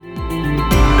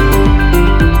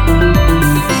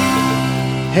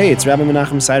Hey, it's Rabbi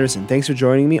Menachem Siderson. Thanks for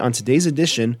joining me on today's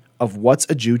edition of What's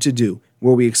a Jew to Do,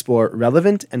 where we explore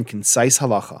relevant and concise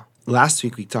halacha. Last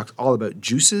week we talked all about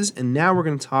juices, and now we're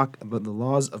going to talk about the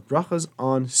laws of brachas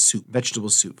on soup, vegetable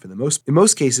soup. In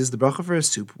most cases, the bracha for a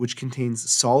soup, which contains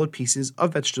solid pieces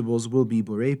of vegetables, will be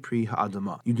borei pri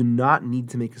ha'adama. You do not need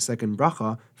to make a second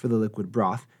bracha for the liquid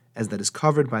broth, as that is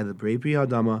covered by the borei pri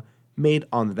ha'adama made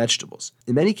on the vegetables.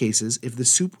 In many cases, if the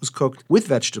soup was cooked with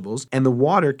vegetables and the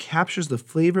water captures the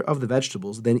flavor of the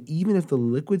vegetables, then even if the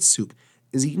liquid soup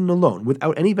is eaten alone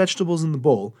without any vegetables in the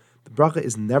bowl, the bracha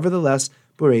is nevertheless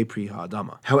borei pri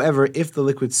ha'adama. However, if the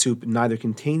liquid soup neither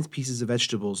contains pieces of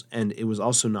vegetables and it was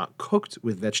also not cooked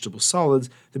with vegetable solids,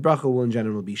 the bracha will in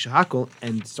general be shahakol,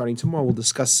 and starting tomorrow we'll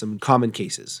discuss some common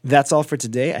cases. That's all for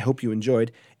today. I hope you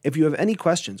enjoyed. If you have any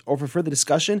questions or for further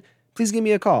discussion, please give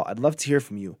me a call. I'd love to hear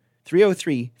from you.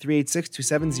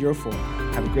 303-386-2704.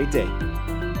 Have a great day.